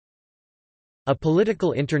A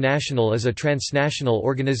political international is a transnational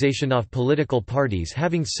organization of political parties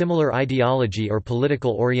having similar ideology or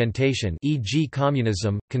political orientation, e.g.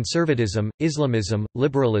 communism, conservatism, Islamism,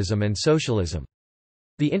 liberalism and socialism.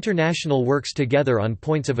 The international works together on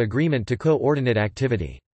points of agreement to coordinate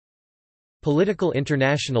activity. Political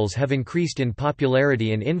internationals have increased in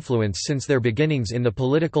popularity and influence since their beginnings in the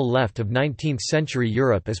political left of 19th-century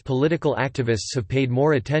Europe as political activists have paid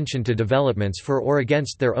more attention to developments for or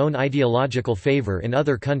against their own ideological favor in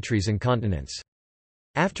other countries and continents.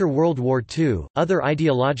 After World War II, other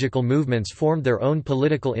ideological movements formed their own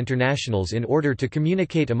political internationals in order to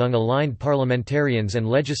communicate among aligned parliamentarians and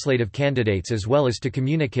legislative candidates as well as to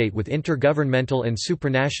communicate with intergovernmental and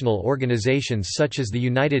supranational organizations such as the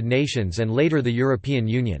United Nations and later the European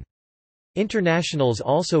Union. Internationals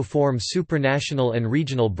also form supranational and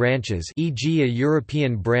regional branches, e.g. a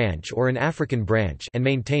European branch or an African branch, and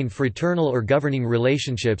maintain fraternal or governing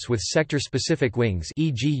relationships with sector-specific wings,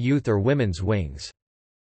 e.g. youth or women's wings.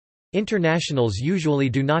 Internationals usually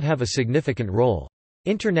do not have a significant role.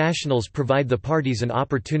 Internationals provide the parties an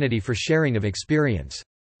opportunity for sharing of experience.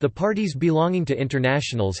 The parties belonging to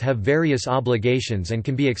internationals have various obligations and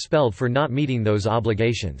can be expelled for not meeting those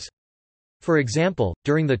obligations. For example,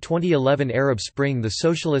 during the 2011 Arab Spring, the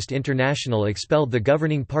Socialist International expelled the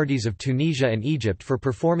governing parties of Tunisia and Egypt for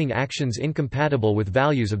performing actions incompatible with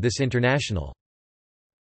values of this international.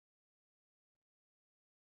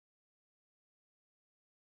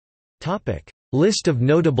 List of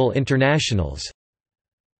notable internationals.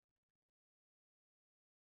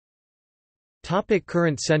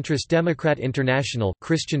 Current centrist Democrat International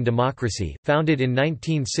Christian Democracy, founded in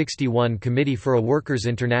 1961. Committee for a Workers'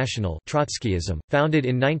 International Trotskyism, founded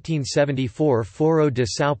in 1974. Foro de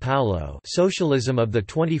São Paulo Socialism of the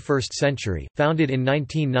 21st Century, founded in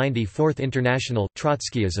 1990. Fourth International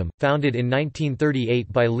Trotskyism, founded in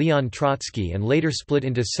 1938 by Leon Trotsky and later split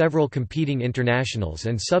into several competing internationals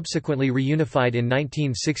and subsequently reunified in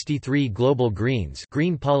 1963. Global Greens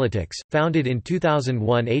Green Politics, founded in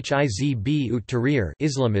 2001. Hizb ut Tahrir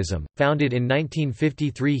Islamism, founded in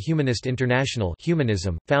 1953. Humanist International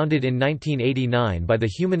Humanism, founded in 1989 by the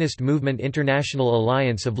Humanist Movement International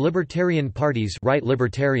Alliance of Libertarian Parties Right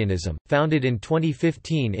Libertarianism, founded in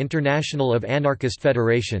 2015. International of Anarchist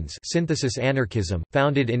Federations Synthesis Anarchism,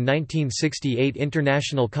 founded in 1968.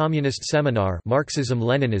 International Communist Seminar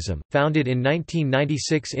Marxism-Leninism, founded in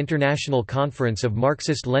 1996. International Conference of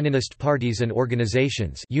Marxist-Leninist Parties and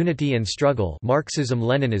Organizations Unity and Struggle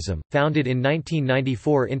Marxism-Leninism, founded in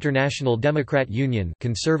 1994. International Democrat Union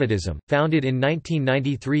Conservatism, founded in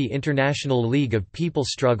 1993. International League of People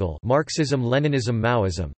Struggle Marxism-Leninism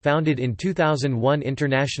Maoism, founded in 2001.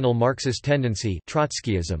 International Marxist Tendency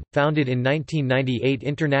Trotskyism, founded in 1998.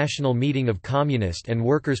 International Meeting of Communist and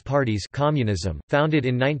Workers' Parties Communism, founded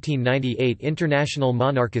in 1998. International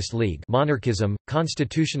Monarchist League Monarchism,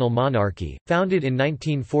 Constitutional Monarchy, founded in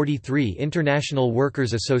 1943. International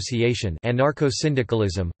Workers' Association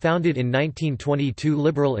Anarcho-Syndicalism, founded in 1922.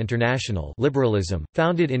 Liberal International Liberalism,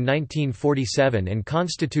 founded in 1947 and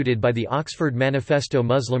constituted by the Oxford Manifesto.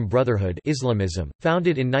 Muslim Brotherhood Islamism,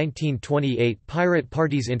 founded in 1928. Pirate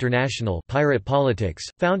Parties International Pirate Politics,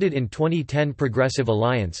 founded in 2010. Progressive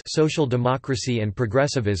Alliance Social Democracy and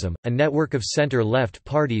Progressivism, a network of center-left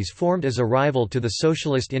parties formed as a rival to the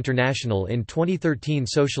Socialist International in 2013.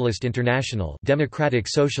 Socialist International Democratic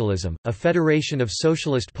Socialism, a federation of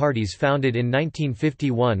socialist parties founded in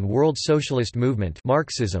 1951. World Socialist Movement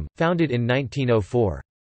Marxism, founded in 1904.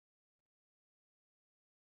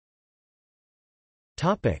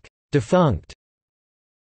 Defunct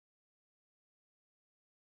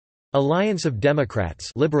Alliance of Democrats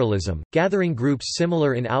Liberalism, gathering groups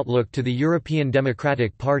similar in outlook to the European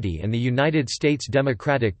Democratic Party and the United States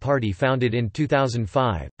Democratic Party, founded in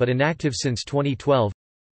 2005, but inactive since 2012.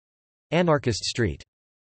 Anarchist Street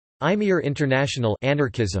Imir International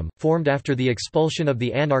Anarchism, formed after the expulsion of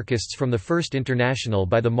the anarchists from the First International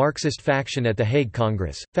by the Marxist faction at the Hague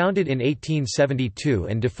Congress, founded in 1872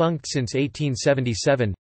 and defunct since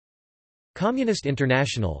 1877. Communist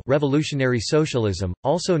International Revolutionary Socialism,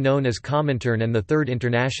 also known as Comintern and the Third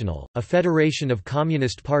International, a federation of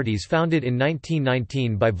communist parties founded in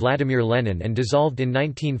 1919 by Vladimir Lenin and dissolved in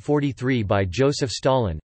 1943 by Joseph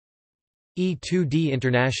Stalin. E2D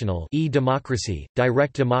International E-Democracy,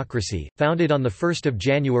 Direct Democracy, founded on 1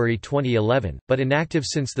 January 2011, but inactive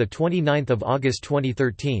since 29 August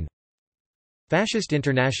 2013. Fascist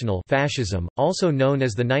International Fascism, also known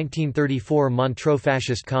as the 1934 Montreux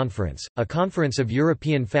Fascist Conference, a conference of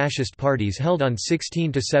European fascist parties held on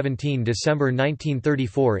 16–17 December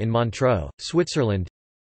 1934 in Montreux, Switzerland.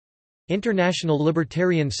 International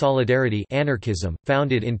Libertarian Solidarity Anarchism,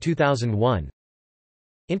 founded in 2001.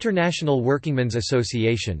 International Workingmen's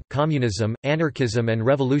Association, Communism, Anarchism and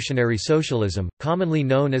Revolutionary Socialism, commonly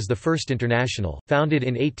known as the First International, founded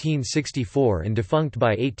in 1864 and defunct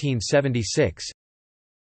by 1876.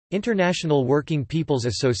 International Working People's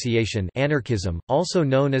Association, Anarchism, also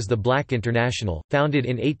known as the Black International, founded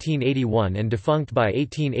in 1881 and defunct by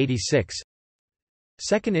 1886.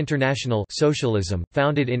 Second International, Socialism,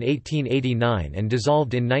 founded in 1889 and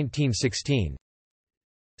dissolved in 1916.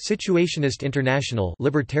 Situationist International,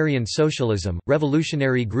 Libertarian Socialism,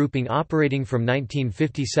 revolutionary grouping operating from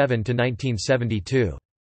 1957 to 1972.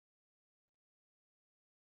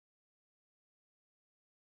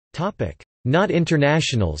 Topic: Not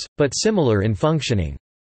internationals, but similar in functioning.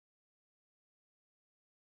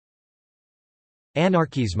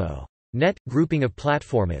 Anarchismo. Net, grouping of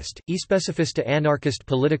platformist, especifista anarchist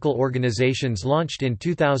political organizations launched in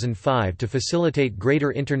 2005 to facilitate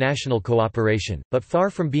greater international cooperation, but far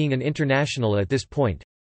from being an international at this point.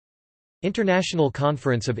 International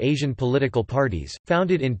Conference of Asian Political Parties,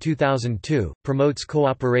 founded in 2002, promotes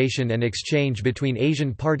cooperation and exchange between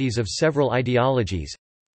Asian parties of several ideologies.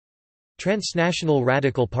 Transnational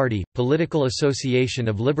Radical Party, political association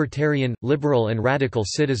of libertarian, liberal and radical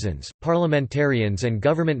citizens, parliamentarians and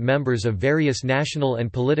government members of various national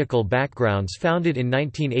and political backgrounds, founded in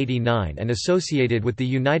 1989 and associated with the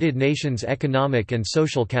United Nations Economic and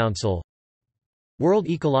Social Council. World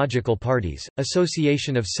Ecological Parties,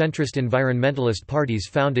 association of centrist environmentalist parties,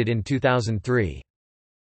 founded in 2003.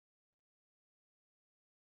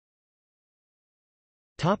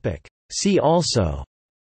 See also: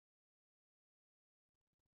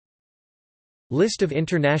 List of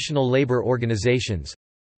international labor organizations,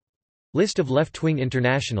 List of left-wing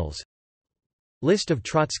internationals, List of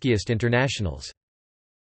Trotskyist internationals.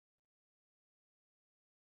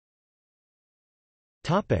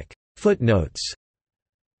 Footnotes.